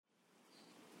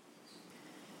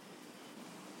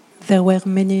There were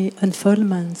many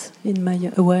unfoldments in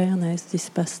my awareness these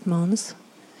past months,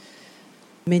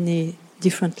 many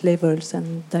different levels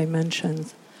and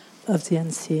dimensions of the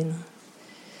unseen,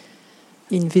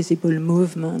 invisible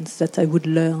movements that I would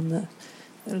learn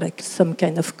like some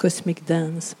kind of cosmic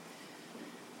dance,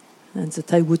 and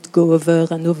that I would go over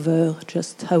and over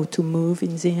just how to move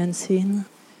in the unseen,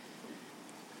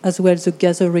 as well as the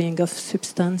gathering of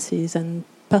substances and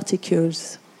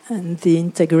particles and the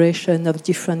integration of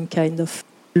different kind of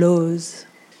laws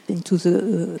into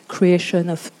the creation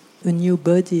of a new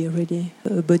body, really,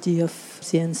 a body of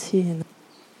the unseen.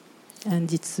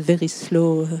 And it's very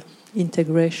slow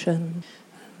integration,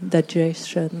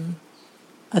 digestion,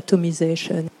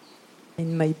 atomization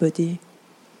in my body.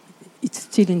 It's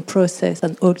still in process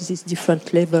on all these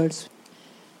different levels.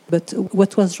 But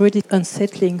what was really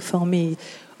unsettling for me,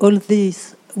 all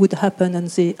this would happen on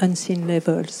the unseen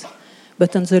levels.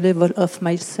 But on the level of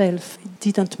myself, it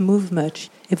didn't move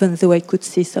much, even though I could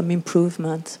see some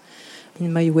improvement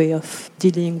in my way of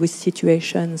dealing with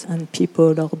situations and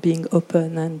people, or being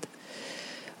open, and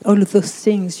all of those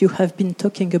things you have been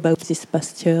talking about this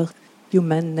past year: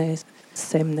 humanness,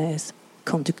 sameness,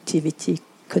 conductivity,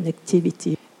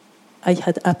 connectivity. I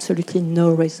had absolutely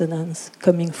no resonance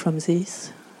coming from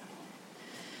this.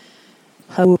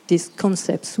 How these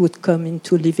concepts would come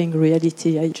into living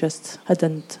reality, I just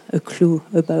hadn't a clue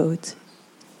about.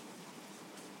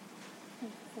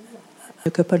 A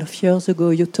couple of years ago,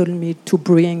 you told me to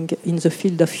bring in the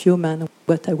field of human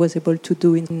what I was able to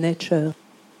do in nature.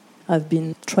 I've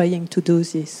been trying to do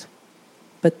this,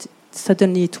 but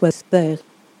suddenly it was there.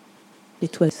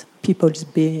 It was people's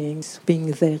beings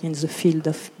being there in the field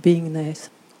of beingness.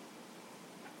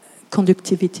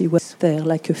 Conductivity was there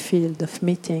like a field of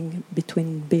meeting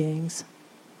between beings.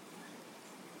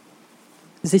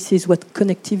 This is what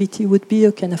connectivity would be,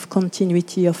 a kind of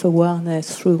continuity of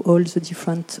awareness through all the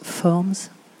different forms.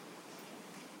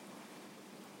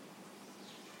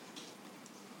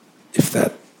 If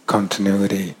that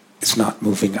continuity is not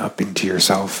moving up into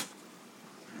yourself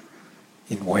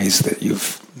in ways that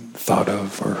you've thought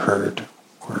of or heard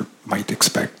or might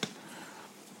expect,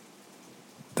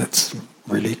 that's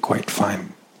really quite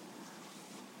fine.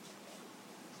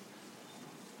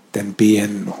 Then be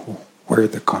in where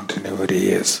the continuity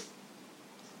is,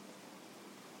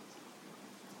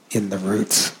 in the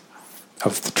roots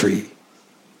of the tree,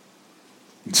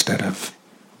 instead of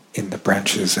in the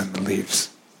branches and the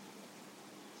leaves.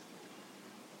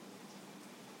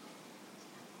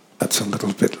 That's a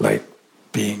little bit like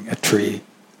being a tree,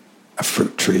 a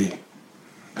fruit tree,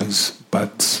 whose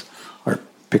buds are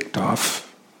picked off,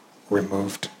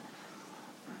 removed.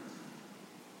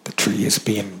 The tree is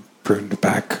being pruned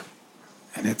back,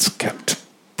 and it's kept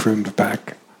pruned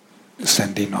back,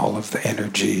 sending all of the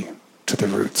energy to the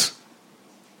roots.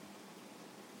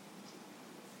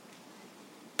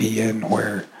 Be in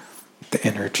where the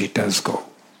energy does go.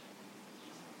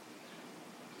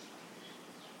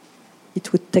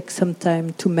 It would take some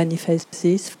time to manifest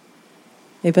this,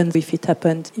 even if it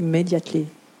happened immediately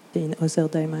in other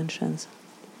dimensions.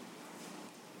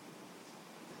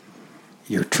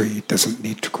 Your tree doesn't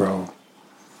need to grow,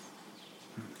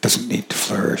 doesn't need to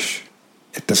flourish,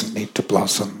 it doesn't need to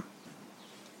blossom,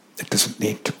 it doesn't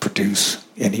need to produce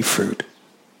any fruit.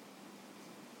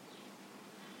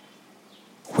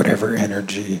 Whatever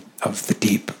energy of the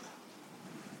deep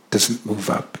doesn't move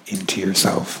up into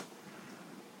yourself.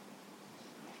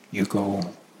 You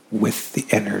go with the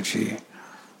energy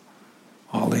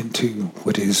all into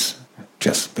what is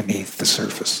just beneath the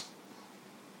surface.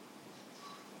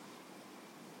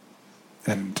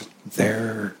 And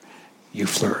there you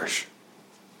flourish.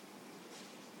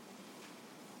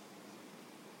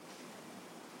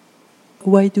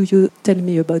 Why do you tell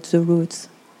me about the roots?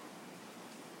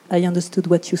 I understood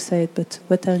what you said, but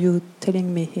what are you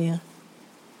telling me here?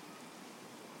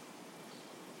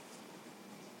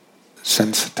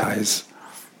 Sensitize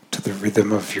to the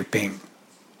rhythm of your being.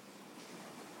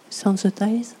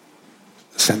 Sensitize?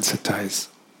 Sensitize.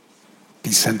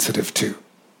 Be sensitive to.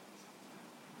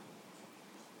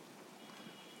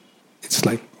 It's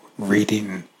like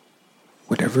reading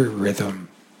whatever rhythm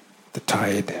the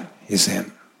tide is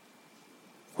in,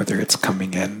 whether it's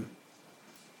coming in,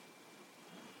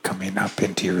 coming up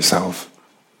into yourself,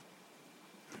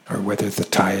 or whether the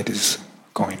tide is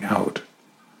going out,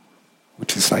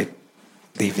 which is like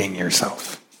leaving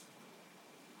yourself.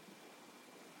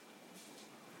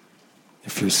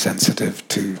 If you're sensitive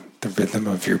to the rhythm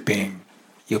of your being,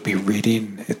 you'll be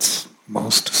reading its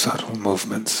most subtle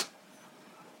movements.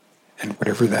 And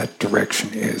whatever that direction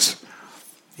is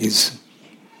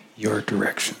your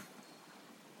direction.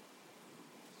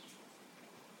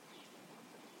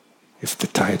 If the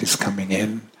tide is coming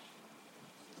in,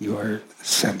 you are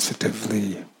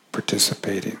sensitively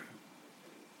participating,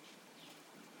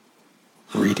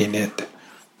 reading it,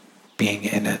 being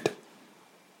in it,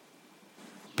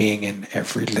 being in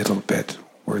every little bit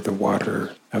where the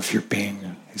water of your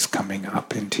being is coming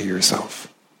up into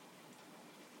yourself.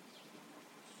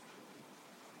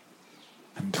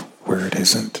 And where it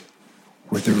isn't,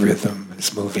 where the rhythm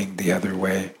is moving the other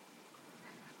way,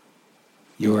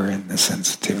 you are in the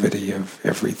sensitivity of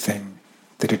everything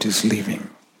that it is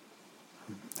leaving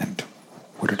and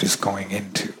what it is going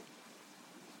into,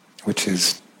 which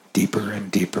is deeper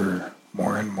and deeper,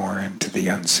 more and more into the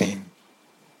unseen,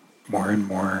 more and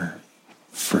more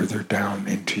further down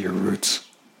into your roots.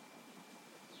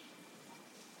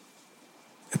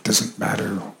 It doesn't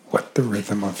matter what the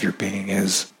rhythm of your being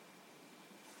is,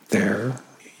 there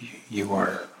you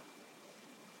are.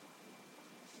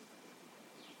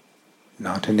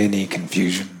 Not in any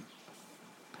confusion,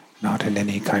 not in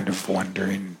any kind of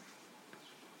wondering,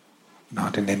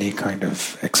 not in any kind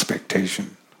of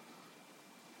expectation.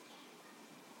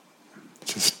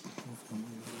 Just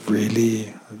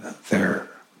really there.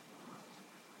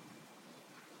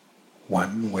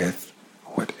 One with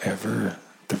whatever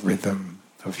the rhythm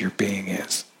of your being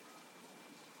is.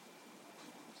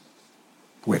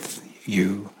 With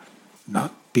you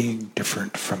not being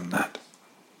different from that.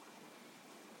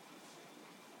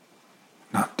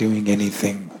 Not doing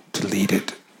anything to lead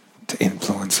it, to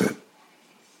influence it.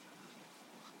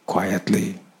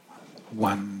 Quietly,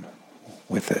 one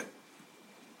with it.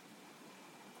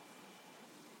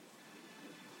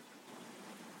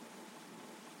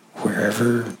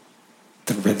 Wherever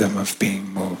the rhythm of being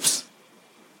moves,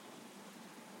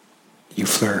 you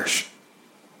flourish.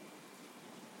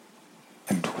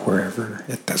 And wherever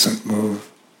it doesn't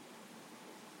move,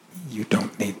 you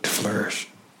don't need to flourish.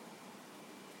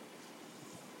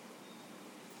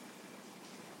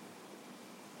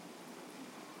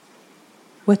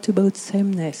 What about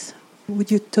sameness?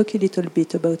 Would you talk a little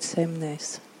bit about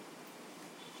sameness?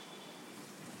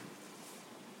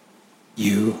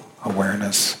 You,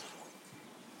 awareness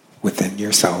within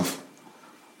yourself,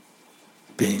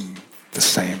 being the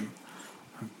same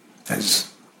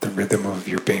as the rhythm of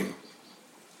your being,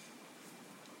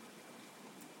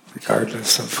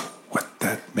 regardless of what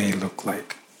that may look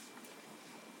like,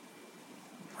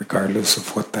 regardless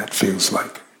of what that feels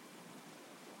like.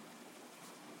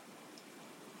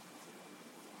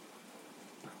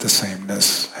 The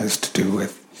sameness has to do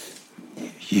with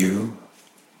you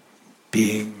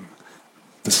being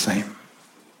the same.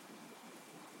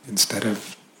 Instead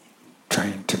of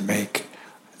trying to make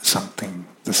something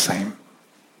the same,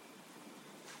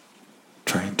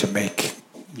 trying to make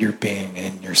your being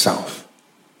in yourself,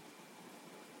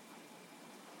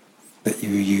 that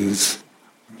you use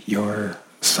your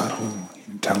subtle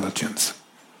intelligence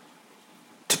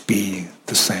to be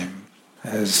the same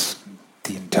as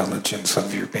the intelligence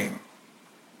of your being.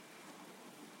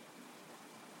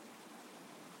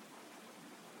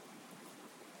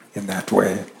 In that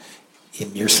way,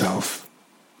 in yourself,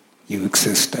 you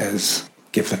exist as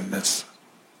givenness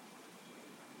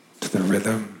to the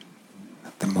rhythm,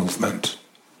 the movement,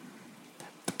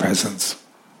 the presence,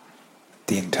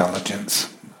 the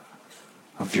intelligence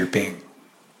of your being.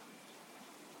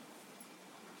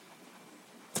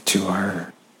 That you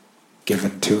are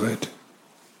given to it,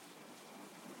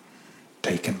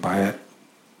 taken by it.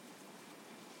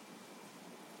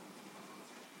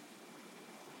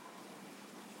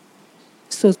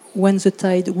 So when the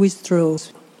tide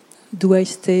withdraws, do I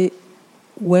stay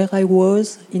where I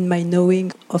was in my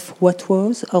knowing of what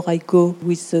was, or I go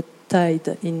with the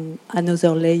tide in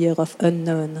another layer of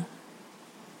unknown?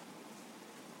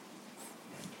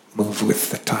 Move with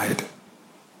the tide.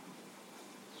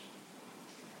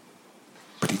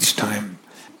 But each time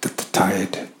that the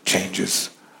tide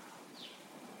changes,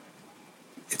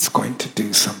 it's going to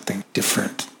do something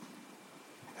different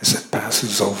as it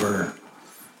passes over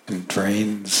and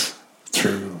drains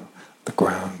through the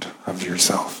ground of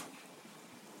yourself.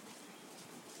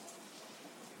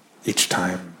 Each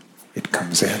time it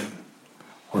comes in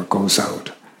or goes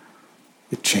out,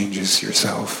 it changes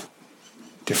yourself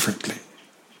differently.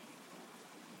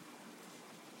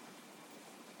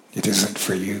 It isn't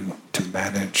for you to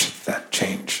manage that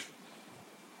change.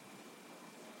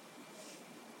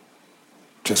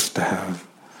 Just to have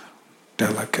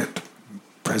delicate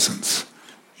presence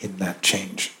in that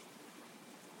change.